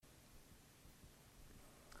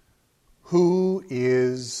Who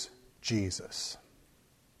is Jesus?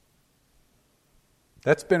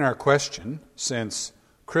 That's been our question since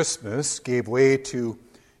Christmas gave way to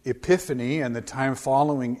Epiphany and the time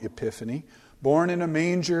following Epiphany. Born in a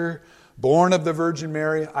manger, born of the Virgin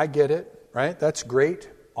Mary. I get it, right? That's great.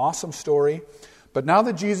 Awesome story. But now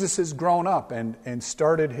that Jesus has grown up and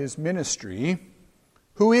started his ministry,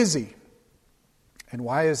 who is he? And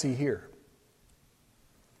why is he here?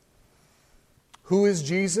 Who is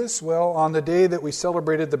Jesus? Well, on the day that we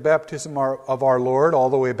celebrated the baptism of our Lord, all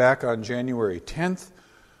the way back on January 10th,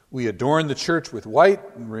 we adorned the church with white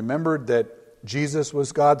and remembered that Jesus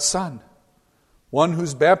was God's Son, one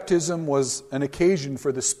whose baptism was an occasion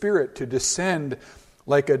for the Spirit to descend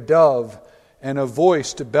like a dove and a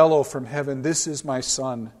voice to bellow from heaven, "This is my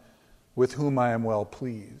Son, with whom I am well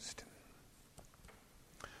pleased."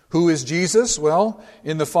 Who is Jesus? Well,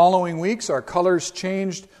 in the following weeks, our colors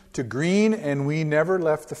changed to green, and we never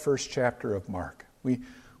left the first chapter of Mark. We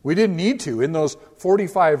didn't need to. In those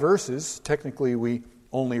 45 verses, technically we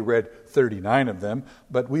only read 39 of them,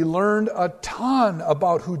 but we learned a ton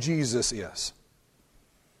about who Jesus is.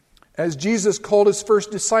 As Jesus called his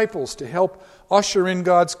first disciples to help usher in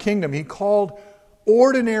God's kingdom, he called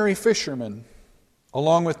ordinary fishermen,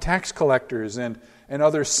 along with tax collectors and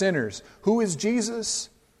other sinners. Who is Jesus?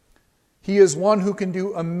 He is one who can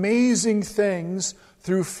do amazing things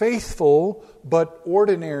through faithful but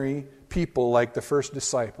ordinary people like the first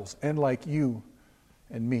disciples and like you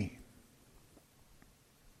and me.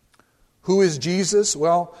 Who is Jesus?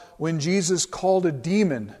 Well, when Jesus called a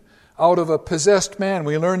demon out of a possessed man,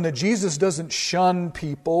 we learn that Jesus doesn't shun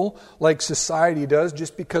people like society does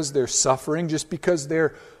just because they're suffering, just because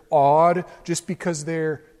they're odd, just because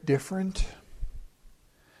they're different.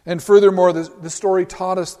 And furthermore, the story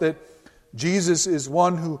taught us that Jesus is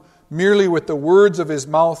one who merely with the words of his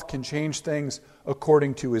mouth can change things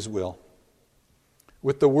according to his will.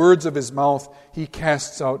 With the words of his mouth, he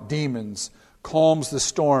casts out demons, calms the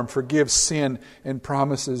storm, forgives sin, and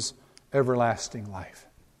promises everlasting life.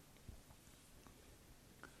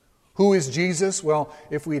 Who is Jesus? Well,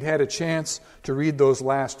 if we'd had a chance to read those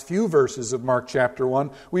last few verses of Mark chapter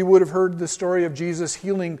 1, we would have heard the story of Jesus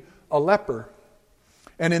healing a leper.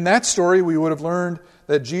 And in that story, we would have learned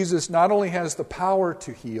that Jesus not only has the power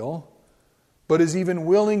to heal, but is even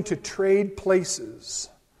willing to trade places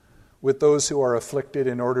with those who are afflicted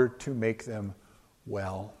in order to make them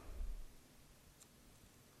well.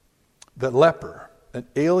 The leper,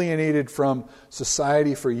 alienated from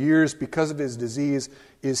society for years because of his disease,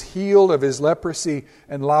 is healed of his leprosy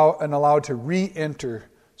and allowed to re-enter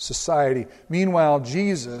society. Meanwhile,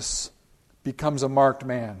 Jesus becomes a marked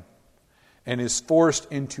man and is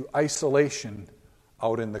forced into isolation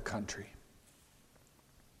out in the country.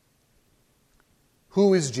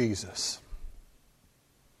 Who is Jesus?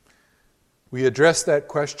 We addressed that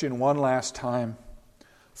question one last time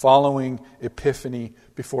following Epiphany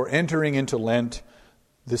before entering into Lent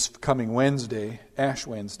this coming Wednesday, Ash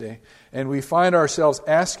Wednesday, and we find ourselves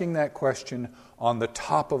asking that question on the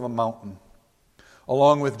top of a mountain,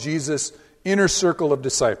 along with Jesus' inner circle of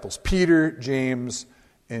disciples, Peter, James,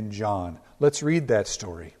 and John. Let's read that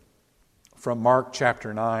story from Mark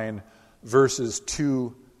chapter 9, verses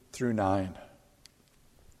 2 through 9.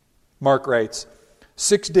 Mark writes,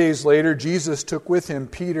 6 days later, Jesus took with him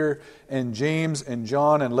Peter and James and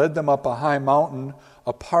John and led them up a high mountain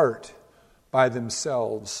apart by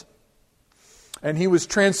themselves. And he was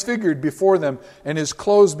transfigured before them, and his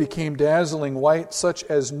clothes became dazzling white, such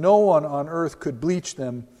as no one on earth could bleach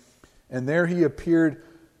them. And there appeared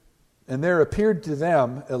to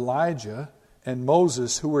them Elijah and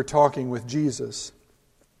Moses, who were talking with Jesus.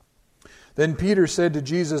 Then Peter said to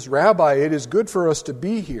Jesus, "Rabbi, it is good for us to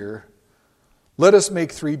be here. Let us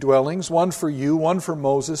make 3 dwellings, one for you, one for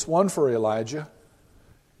Moses, one for Elijah."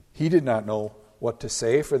 He did not know what to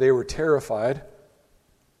say, for they were terrified.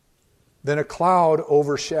 Then a cloud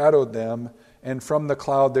overshadowed them, and from the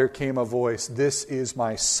cloud there came a voice, "This is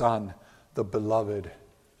my Son, the beloved.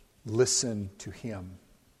 Listen to him."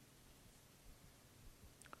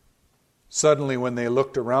 Suddenly, when they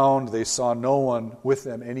looked around, they saw no one with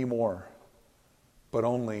them anymore, but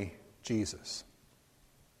only Jesus.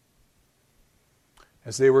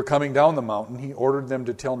 As they were coming down the mountain, he ordered them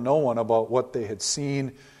to tell no one about what they had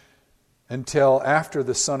seen until after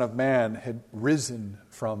the Son of Man had risen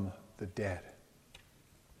from the dead.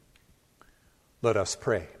 Let us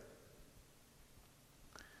pray.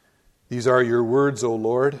 These are your words, O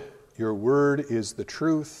Lord. Your word is the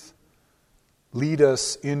truth. Lead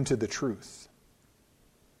us into the truth.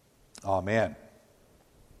 Amen.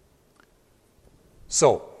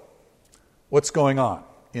 So, what's going on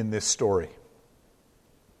in this story?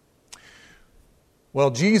 Well,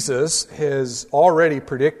 Jesus has already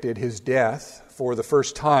predicted his death for the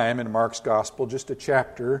first time in Mark's Gospel, just a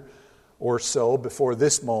chapter or so before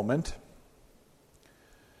this moment.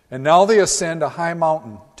 And now they ascend a high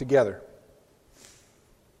mountain together.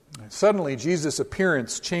 Suddenly, Jesus'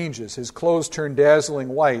 appearance changes. His clothes turn dazzling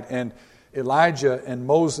white, and Elijah and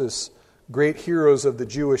Moses, great heroes of the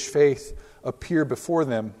Jewish faith, appear before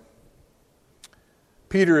them.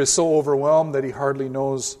 Peter is so overwhelmed that he hardly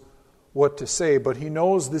knows what to say, but he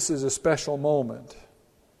knows this is a special moment.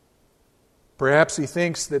 Perhaps he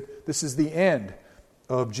thinks that this is the end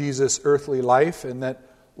of Jesus' earthly life, and that,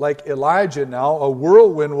 like Elijah now, a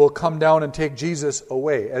whirlwind will come down and take Jesus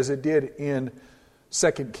away, as it did in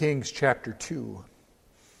 2 Kings chapter 2,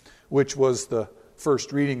 which was the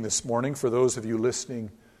first reading this morning for those of you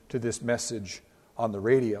listening to this message on the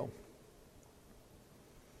radio.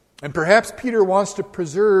 And perhaps Peter wants to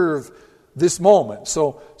preserve this moment,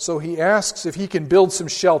 so he asks if he can build some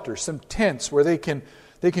shelter, some tents where they can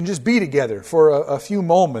just be together for a few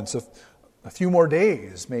moments, a few more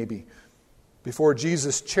days maybe, before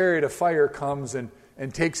Jesus' chariot of fire comes and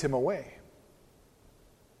takes him away.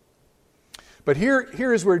 But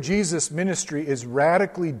here is where Jesus' ministry is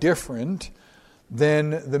radically different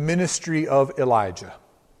than the ministry of Elijah.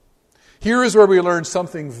 Here is where we learn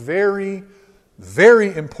something very,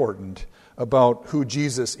 very important about who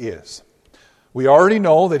Jesus is. We already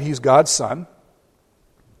know that he's God's Son,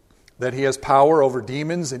 that he has power over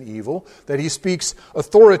demons and evil, that he speaks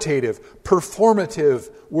authoritative, performative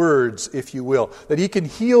words, if you will, that he can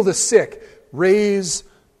heal the sick, raise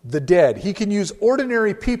the dead. He can use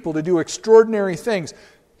ordinary people to do extraordinary things.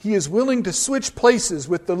 He is willing to switch places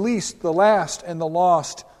with the least, the last, and the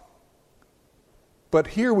lost. But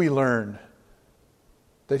here we learn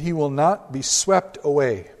that he will not be swept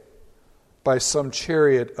away by some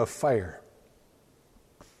chariot of fire.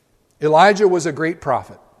 Elijah was a great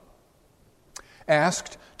prophet,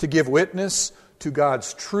 asked to give witness to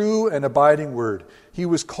God's true and abiding word. He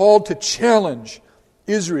was called to challenge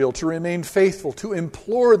Israel to remain faithful, to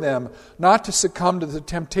implore them not to succumb to the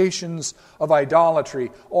temptations of idolatry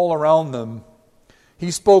all around them. He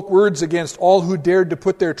spoke words against all who dared to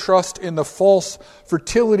put their trust in the false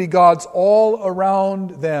fertility gods all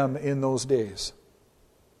around them in those days.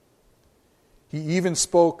 He even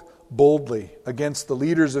spoke boldly against the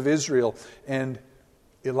leaders of Israel, and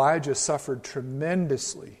Elijah suffered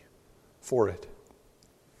tremendously for it.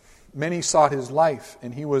 Many sought his life,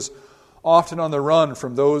 and he was often on the run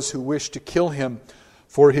from those who wished to kill him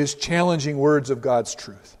for his challenging words of God's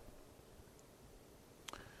truth.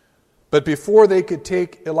 But before they could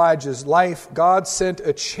take Elijah's life, God sent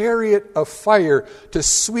a chariot of fire to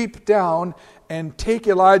sweep down and take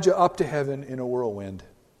Elijah up to heaven in a whirlwind.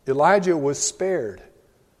 Elijah was spared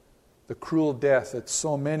the cruel death that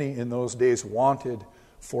so many in those days wanted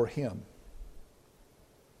for him.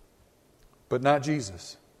 But not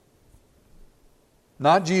Jesus.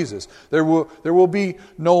 Not Jesus. There will be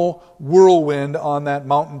no whirlwind on that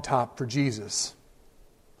mountaintop for Jesus.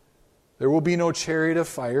 There will be no chariot of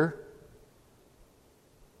fire.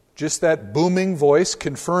 Just that booming voice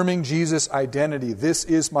confirming Jesus' identity. This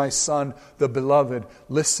is my Son, the beloved.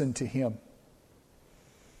 Listen to him.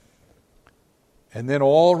 And then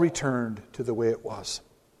all returned to the way it was.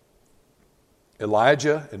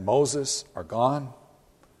 Elijah and Moses are gone.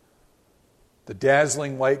 The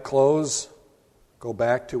dazzling white clothes go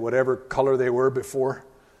back to whatever color they were before.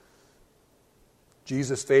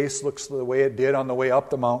 Jesus' face looks the way it did on the way up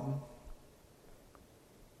the mountain.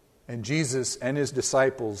 And Jesus and his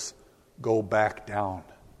disciples go back down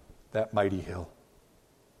that mighty hill.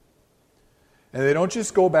 And they don't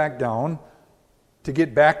just go back down to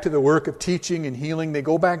get back to the work of teaching and healing. They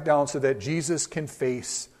go back down so that Jesus can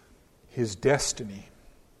face his destiny.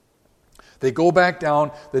 They go back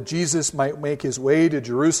down that Jesus might make his way to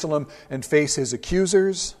Jerusalem and face his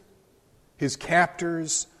accusers, his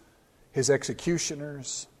captors, his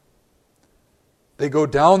executioners. They go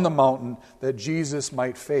down the mountain that Jesus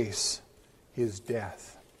might face his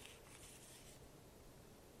death.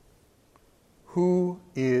 Who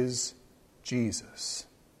is Jesus?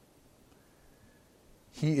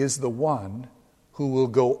 He is the one who will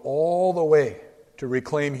go all the way to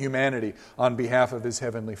reclaim humanity on behalf of his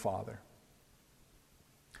heavenly Father.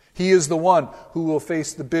 He is the one who will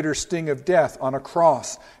face the bitter sting of death on a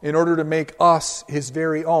cross in order to make us his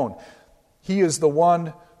very own. He is the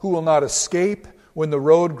one who will not escape when the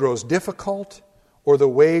road grows difficult or the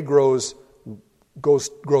way grows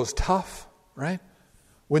tough, right?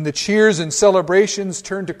 When the cheers and celebrations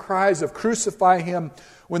turn to cries of crucify him,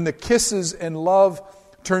 when the kisses and love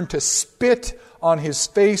turn to spit on his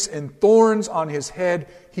face and thorns on his head,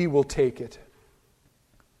 he will take it.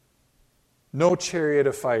 No chariot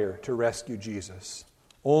of fire to rescue Jesus.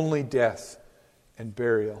 Only death and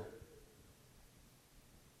burial.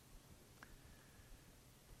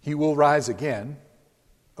 He will rise again,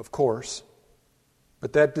 of course,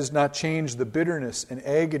 but that does not change the bitterness and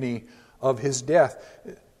agony of his death.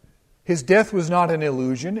 His death was not an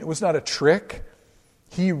illusion. It was not a trick.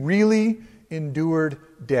 He really endured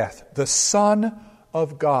death. The Son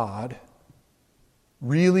of God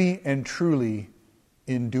really and truly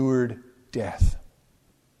endured death.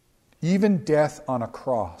 Even death on a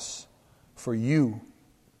cross for you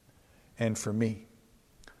and for me.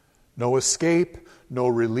 No escape, no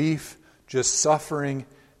relief, just suffering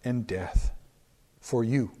and death for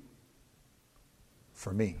you,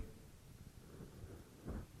 for me.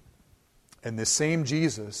 And this same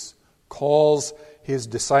Jesus calls his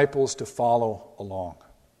disciples to follow along.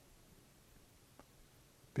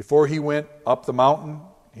 Before he went up the mountain,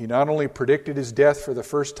 he not only predicted his death for the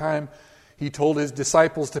first time, he told his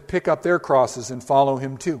disciples to pick up their crosses and follow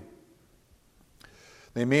him too.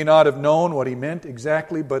 They may not have known what he meant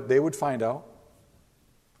exactly, but they would find out.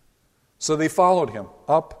 So they followed him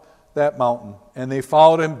up that mountain, and they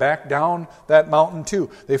followed him back down that mountain too.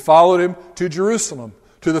 They followed him to Jerusalem,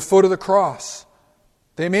 to the foot of the cross.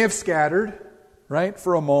 They may have scattered, right,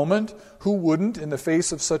 for a moment. Who wouldn't in the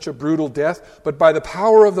face of such a brutal death? But by the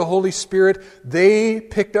power of the Holy Spirit, they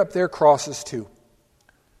picked up their crosses too.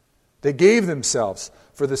 They gave themselves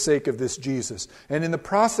for the sake of this Jesus. And in the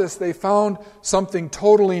process, they found something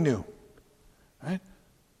totally new. Right?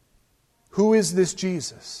 Who is this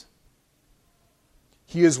Jesus?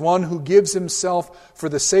 He is one who gives himself for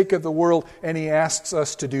the sake of the world, and he asks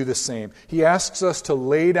us to do the same. He asks us to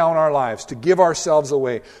lay down our lives, to give ourselves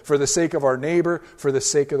away for the sake of our neighbor, for the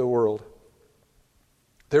sake of the world.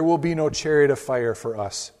 There will be no chariot of fire for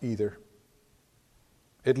us either.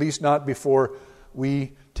 At least not before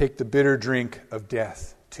we take the bitter drink of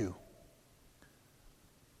death too.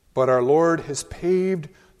 But our Lord has paved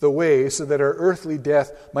the way so that our earthly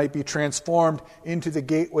death might be transformed into the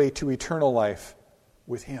gateway to eternal life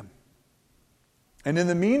with him. And in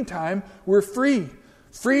the meantime, we're free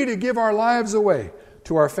to give our lives away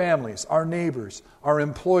to our families, our neighbors, our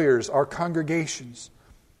employers, our congregations.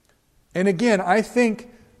 And again, I think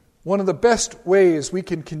one of the best ways we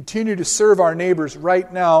can continue to serve our neighbors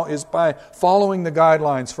right now is by following the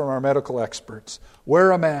guidelines from our medical experts.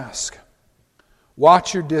 Wear a mask.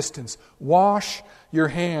 Watch your distance. Wash your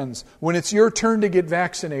hands. When it's your turn to get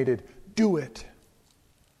vaccinated, do it.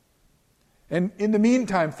 And in the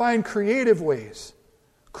meantime, find creative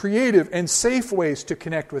and safe ways to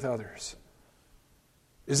connect with others.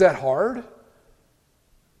 Is that hard?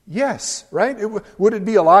 Yes, right? Would it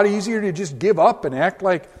be a lot easier to just give up and act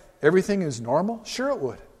like everything is normal? Sure it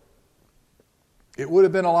would. It would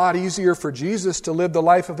have been a lot easier for Jesus to live the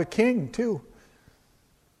life of a king too,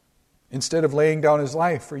 instead of laying down his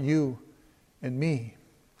life for you and me.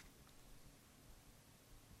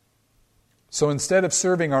 So instead of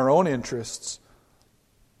serving our own interests,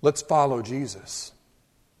 let's follow Jesus.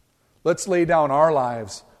 Let's lay down our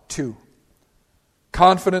lives too,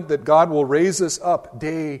 confident that God will raise us up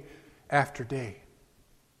day after day.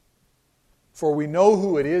 For we know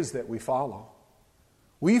who it is that we follow.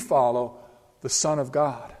 We follow the Son of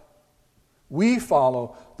God. We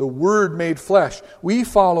follow the Word made flesh. We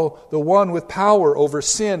follow the one with power over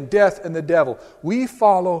sin, death, and the devil. We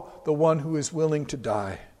follow the one who is willing to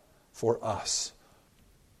die for us.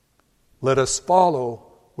 Let us follow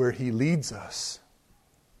where he leads us,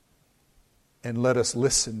 and let us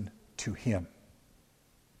listen to him.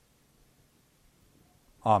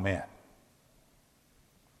 Amen.